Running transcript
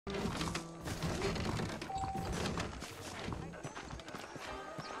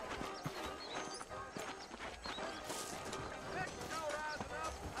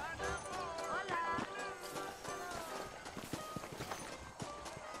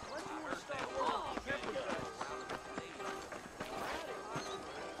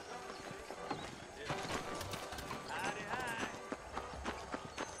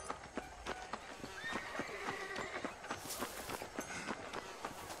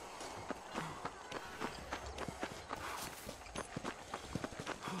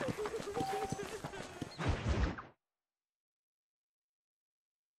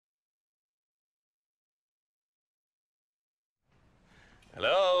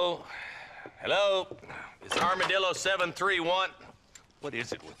It's Armadillo 731. What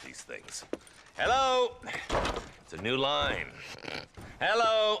is it with these things? Hello? It's a new line.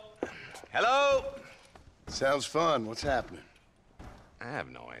 Hello? Hello? Sounds fun. What's happening? I have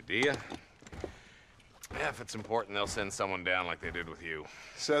no idea. Yeah, if it's important, they'll send someone down like they did with you.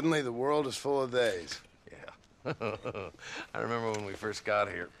 Suddenly, the world is full of days. Yeah. I remember when we first got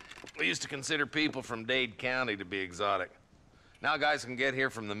here. We used to consider people from Dade County to be exotic. Now guys can get here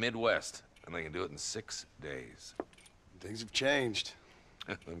from the Midwest, and they can do it in 6 days. Things have changed.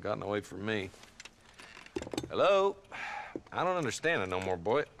 They've gotten away from me. Hello? I don't understand it no more,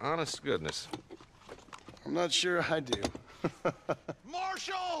 boy. Honest to goodness. I'm not sure I do.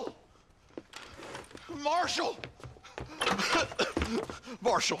 Marshal! Marshal!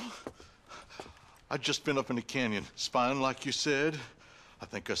 Marshal! I'd just been up in the canyon, spying like you said. I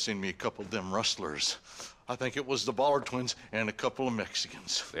think I seen me a couple of them rustlers. I think it was the Ballard twins and a couple of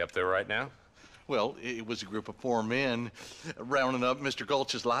Mexicans. They up there right now? Well, it was a group of 4 men rounding up Mr.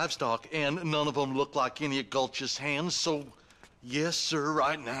 Gulch's livestock, and none of them looked like any of Gulch's hands, so yes, sir,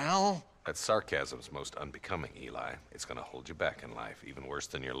 right now. That sarcasm's most unbecoming, Eli. It's gonna hold you back in life, even worse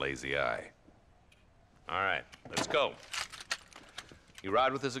than your lazy eye. All right, let's go. You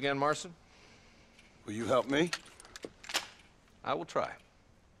ride with us again, Marston? Will you help me? I will try.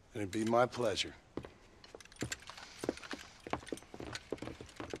 It'd be my pleasure.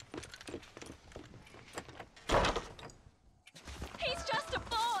 He's just a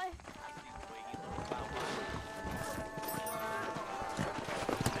boy.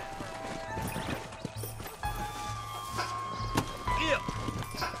 Yeah.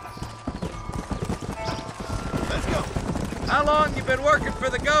 Let's go. How long you been working for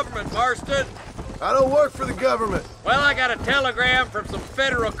the government, Marston? I don't work for the government. Well, I got a telegram from some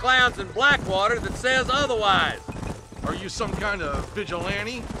federal clowns in Blackwater that says otherwise. Are you some kind of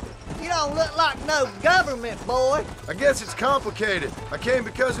vigilante? You don't look like no government boy. I guess it's complicated. I came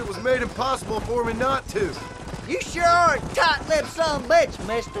because it was made impossible for me not to. You sure are a tight-lipped son of a bitch,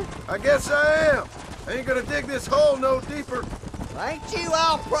 mister. I guess I am. I ain't gonna dig this hole no deeper. Well, ain't you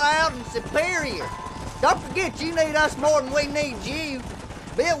all proud and superior? Don't forget you need us more than we need you.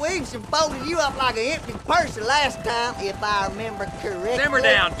 Bill Williamson folded you up like an empty purse the last time, if I remember correctly. Simmer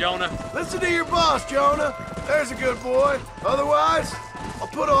down, Jonah. Listen to your boss, Jonah. There's a good boy. Otherwise, I'll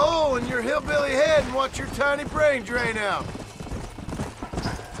put a hole in your hillbilly head and watch your tiny brain drain out.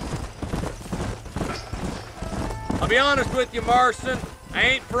 I'll be honest with you, Marston. I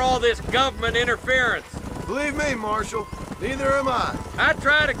ain't for all this government interference. Believe me, Marshal, neither am I. I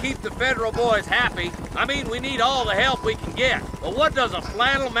try to keep the federal boys happy. I mean, we need all the help we can get. But what does a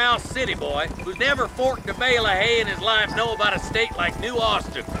flannel-mouthed city boy who's never forked a bale of hay in his life know about a state like New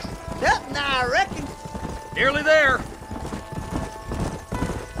Austin? Nothing, I reckon. Nearly there.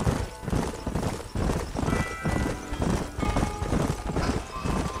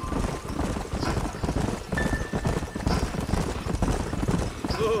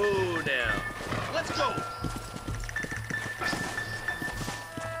 Oh, now. Let's go!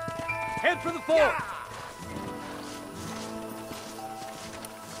 Head for the fort.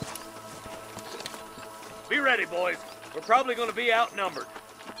 Be ready, boys. We're probably going to be outnumbered.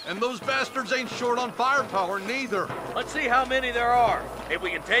 And those bastards ain't short on firepower, neither. Let's see how many there are. If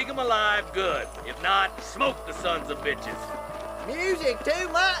we can take them alive, good. If not, smoke the sons of bitches. Music to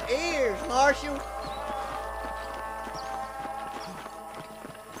my ears, Marshal.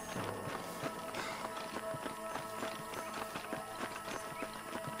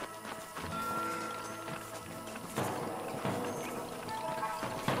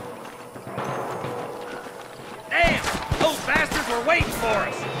 Damn! Those bastards were waiting for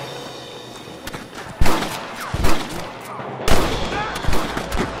us!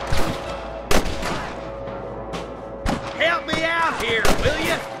 Help me out here, will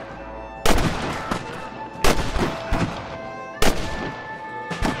you?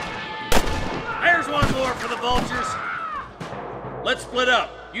 There's one more for the vultures. Let's split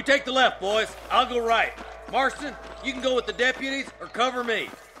up. You take the left, boys. I'll go right. Marston, you can go with the deputies or cover me.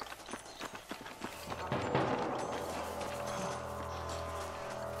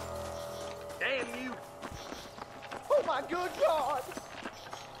 Damn you! Oh, my good God.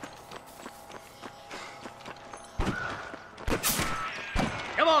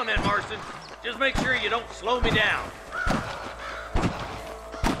 Come on then, Marston. Just make sure you don't slow me down.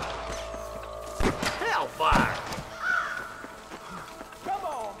 Hellfire! Come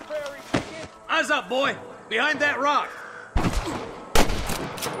on, Prairie Chicken. Eyes up, boy! Behind that rock!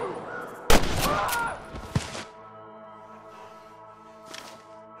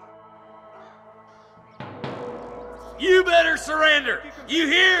 You better surrender! You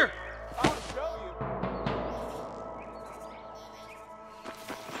hear? I'll show you.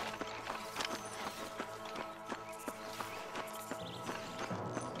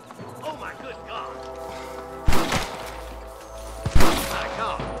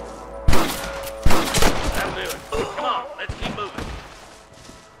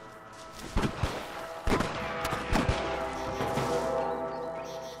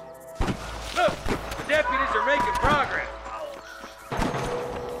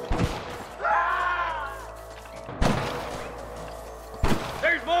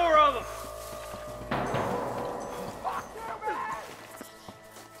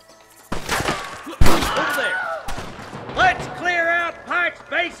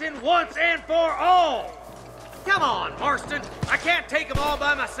 Basin once and for all! Come on, Marston. I can't take them all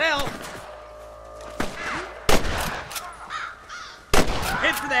by myself.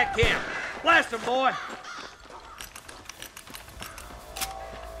 Head for that camp. Blast them, boy.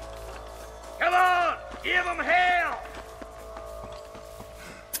 Come on! Give them hell!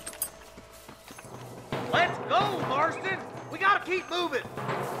 Let's go, Marston! We gotta keep moving!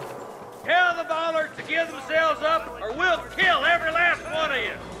 Tell the Bollards to give themselves up, or we'll kill every last one of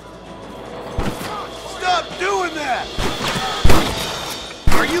you! Stop doing that!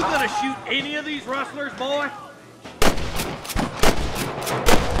 Are you gonna shoot any of these rustlers, boy?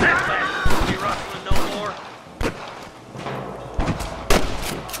 That bastard won't be rustling no more.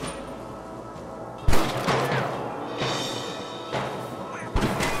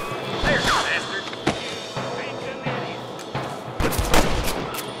 There's the bastard.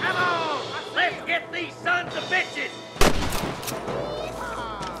 Come on! Let's get these sons of bitches!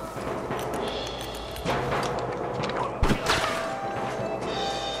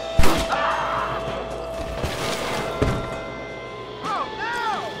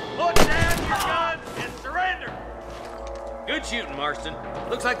 Good shooting, Marston.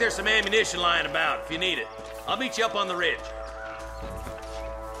 Looks like there's some ammunition lying about if you need it. I'll meet you up on the ridge.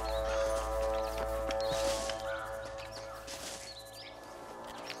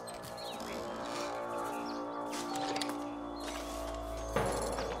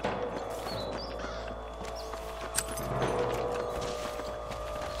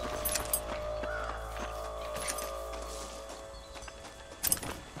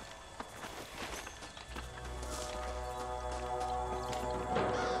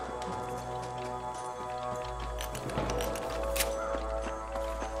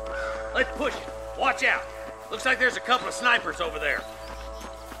 Let's push it. Watch out. Looks like there's a couple of snipers over there.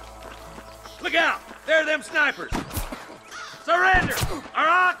 Look out! There are them snipers! Surrender, or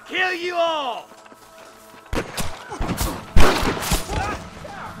I'll kill you all!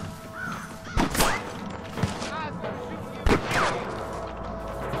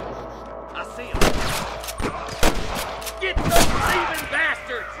 I see him. Get those thieving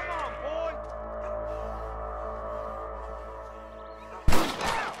bastards! Come on, boy!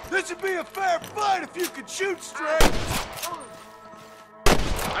 This would be a fair fight if you could shoot straight!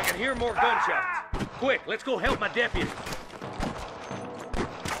 I can hear more gunshots. Quick, let's go help my deputy.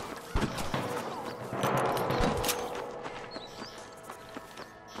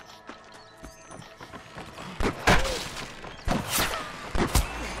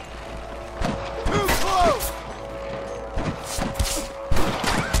 Too close!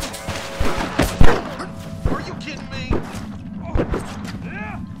 Are you kidding me?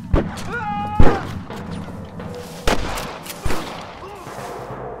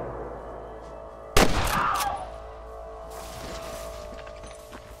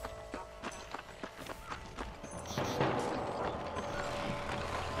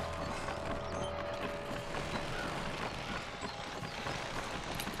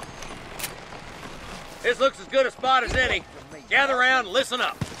 This looks as good a spot as any. Gather around and listen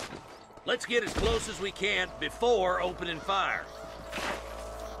up. Let's get as close as we can before opening fire.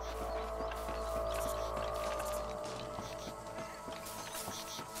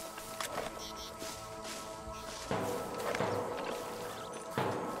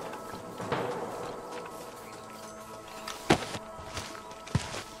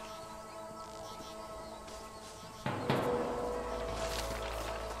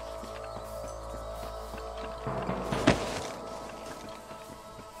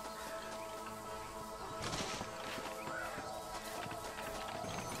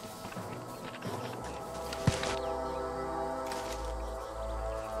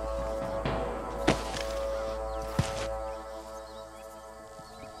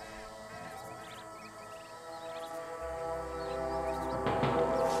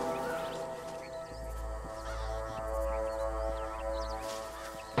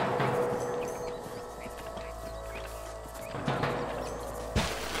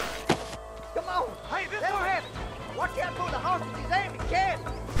 Watch out for the hostages aiming cannon.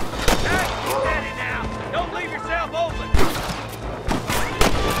 Steady now. Don't leave yourself open.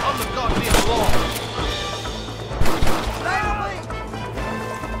 On the goddamn law. Stay with me.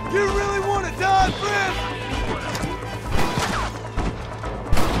 You really want to die, friend?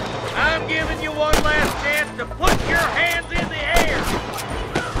 I'm giving you one last chance to put your hands in the air.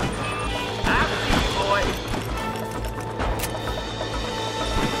 I see you, boy.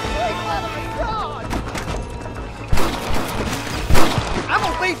 Sweet mother of God. I'm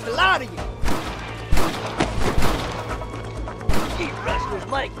gonna beat the lot of you. You rustlers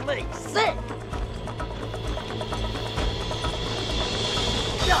make me sick.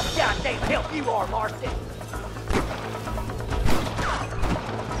 lot of goddamn help you are, Marston.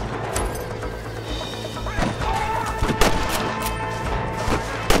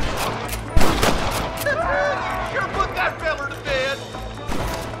 Sure put that feller to bed.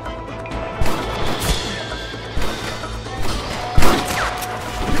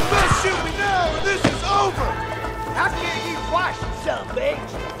 You best shoot me now or this is over. How can you twice, you son of a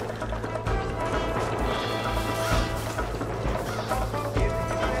bitch?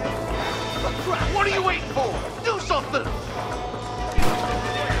 What are you waiting for? Do something!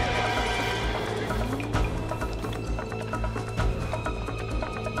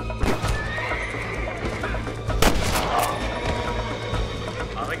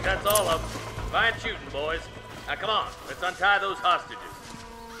 I think that's all of them. Fine shooting, boys. Now come on, let's untie those hostages.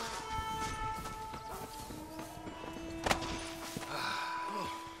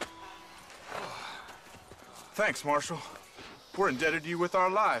 Thanks, Marshal. We're indebted to you with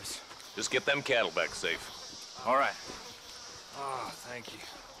our lives. Just get them cattle back safe. All right. Oh, thank you.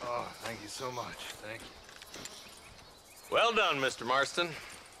 Oh, thank you so much. Thank you. Well done, Mr. Marston.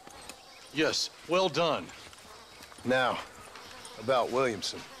 Yes, well done. Now, about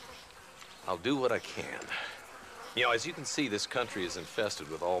Williamson. I'll do what I can. You know, as you can see, this country is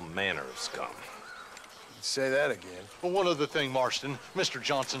infested with all manner of scum. Say that again. Well, one other thing, Marston. Mr.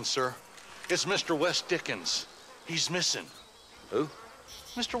 Johnson, sir. It's Mr. West Dickens. He's missing. Who?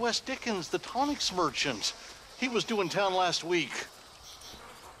 Mr. West Dickens, the tonics merchant. He was due in town last week.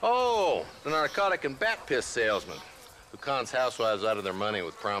 Oh, the narcotic and bat piss salesman who cons housewives out of their money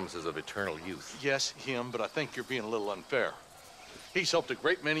with promises of eternal youth. Yes, him, but I think you're being a little unfair. He's helped a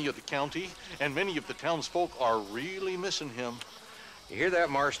great many of the county, and many of the townsfolk are really missing him. You hear that,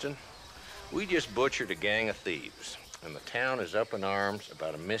 Marston? We just butchered a gang of thieves, and the town is up in arms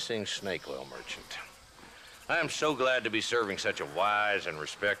about a missing snake oil merchant. I am so glad to be serving such a wise and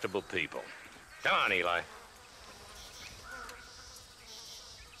respectable people. Come on, Eli.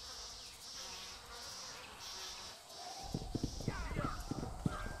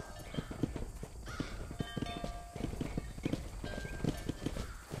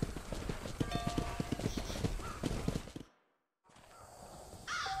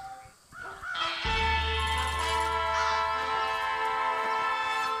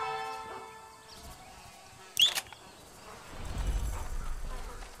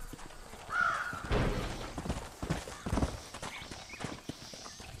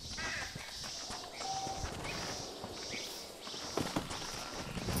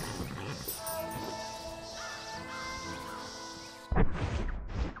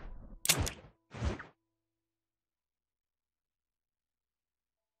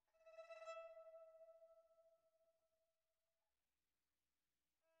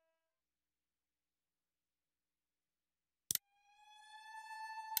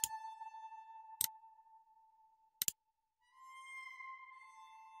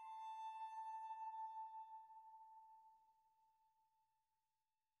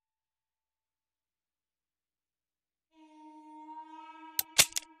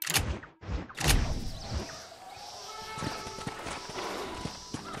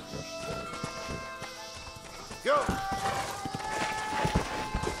 Go!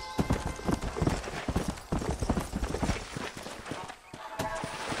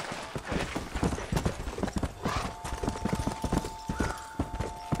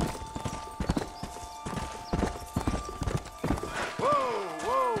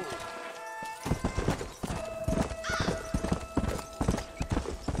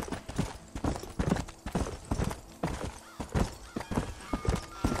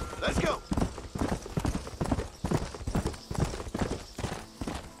 Let's go!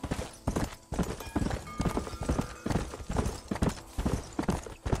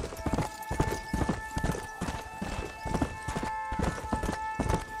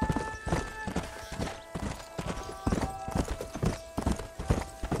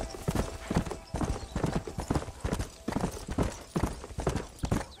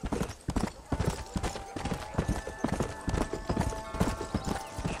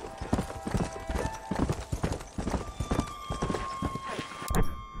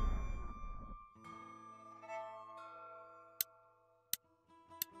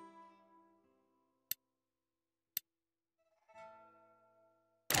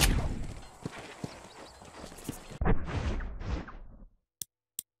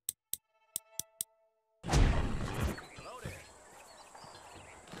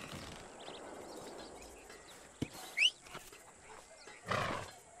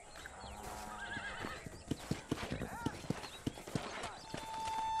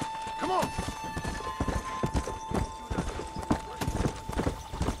 Come on!